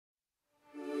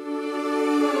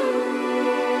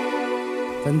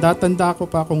Tanda-tanda ko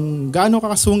pa kung gaano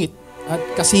kakasungit at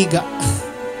kasiga.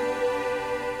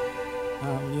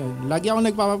 Yun. Lagi ako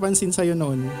nagpapapansin sa'yo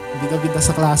noon, bida-bida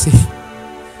sa klase.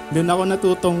 Doon ako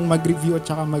natutong mag-review at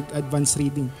saka mag-advance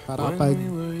reading para kapag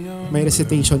may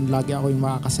recitation, lagi ako yung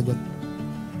makakasagot.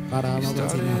 Para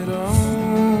mapansin natin.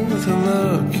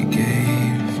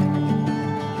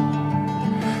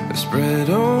 Spread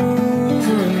over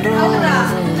and over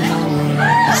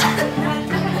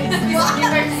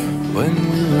when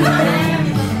we were.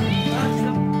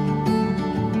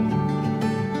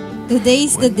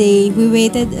 Today's the day we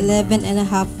waited 11 and a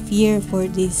half year for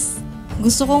this.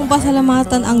 Gusto kong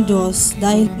pasalamatan ang Diyos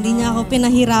dahil hindi niya ako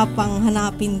pinahirapang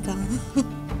hanapin ka.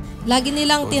 Lagi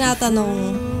nilang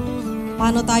tinatanong,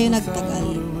 paano tayo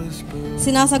nagtagal?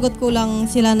 Sinasagot ko lang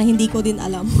sila na hindi ko din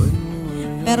alam.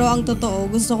 Pero ang totoo,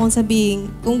 gusto kong sabihin,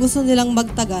 kung gusto nilang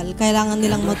magtagal, kailangan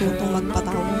nilang matutong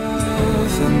magpatawad.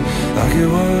 Like it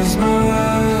was my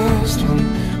last one,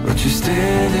 but you're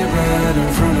still right in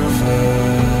front of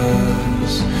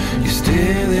us. You're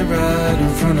still right in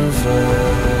front of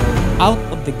us. Out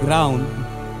of the ground,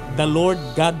 the Lord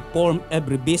God formed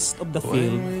every beast of the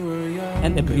field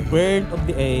and every bird of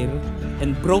the air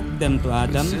and brought them to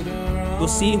Adam to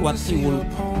see what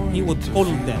he would call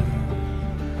them.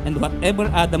 And whatever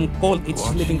Adam called each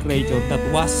living creature, that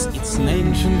was its name.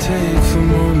 Takes a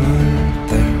moment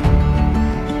there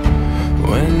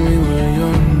when we were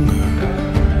younger,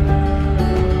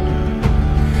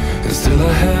 and still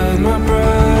I had my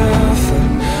breath,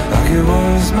 and like it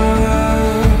was my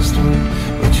last one.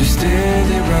 But you're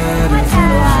still right in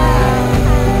front of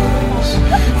us.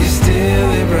 You're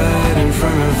still right in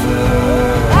front of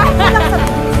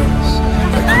us.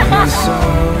 Like when I saw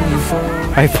you fall.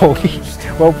 Hi, Pogi.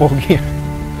 Wow, Pogi.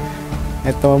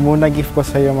 Ito muna gift ko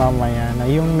sa'yo mamaya na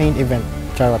yung main event.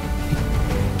 Charot.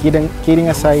 Kidding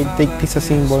aside, take this a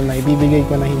symbol na ibibigay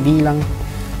ko na hindi lang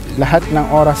lahat ng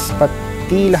oras,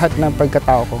 pati lahat ng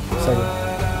pagkatao ko sa'yo.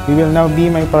 You will now be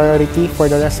my priority for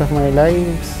the rest of my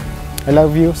lives. I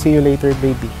love you. See you later,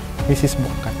 baby. Mrs.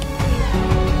 Bukat.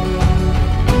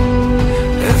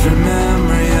 Every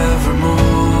memory,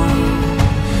 evermore,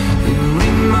 you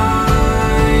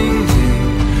remind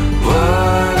me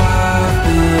what I've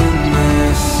been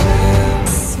missing.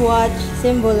 Swatch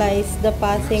symbolize the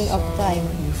passing of time.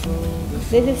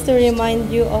 This is to remind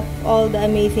you of all the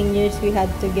amazing years we had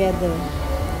together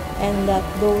and that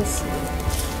those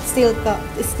still to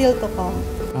come.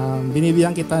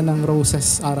 Binibigyan kita ng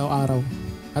roses araw-araw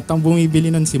at ang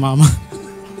bumibili nun si Mama.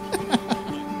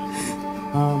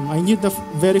 I knew the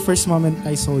very first moment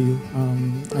I saw you.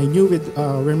 I knew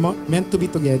we're meant to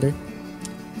be together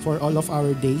for all of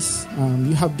our days.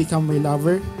 You have become my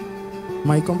lover,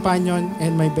 my companion,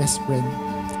 and my best friend.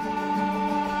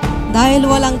 Dahil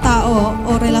walang tao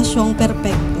o relasyong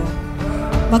perpekto,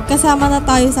 magkasama na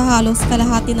tayo sa halos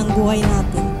kalahati ng buhay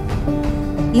natin.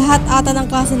 Lahat ata ng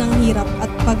klase ng hirap at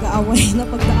pag-aaway na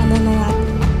pagdaanan na natin.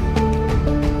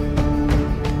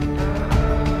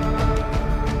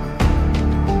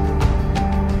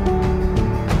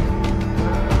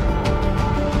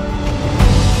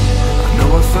 I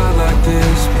know I felt like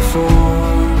this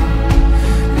before.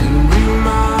 It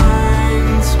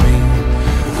reminds me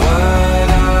what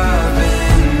I've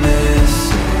been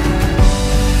missing.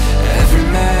 Every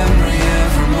memory,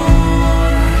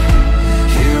 evermore.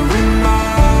 Here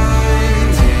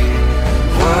reminding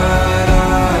what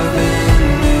I've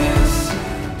been missing.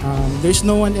 There's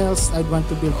no one else I'd want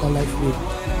to build a life with.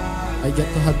 I get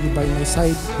to have you by my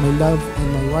side, my love and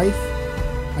my wife.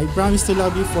 I promise to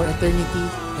love you for eternity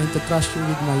and to trust you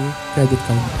with my credit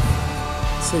card.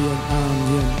 So yun,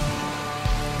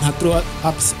 through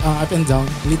ups, up and down,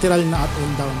 literal na up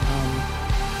and down.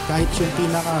 Kahit yung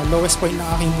pinaka lowest point ng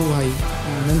aking buhay,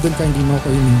 nandun ka, hindi mo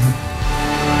ko iniwan.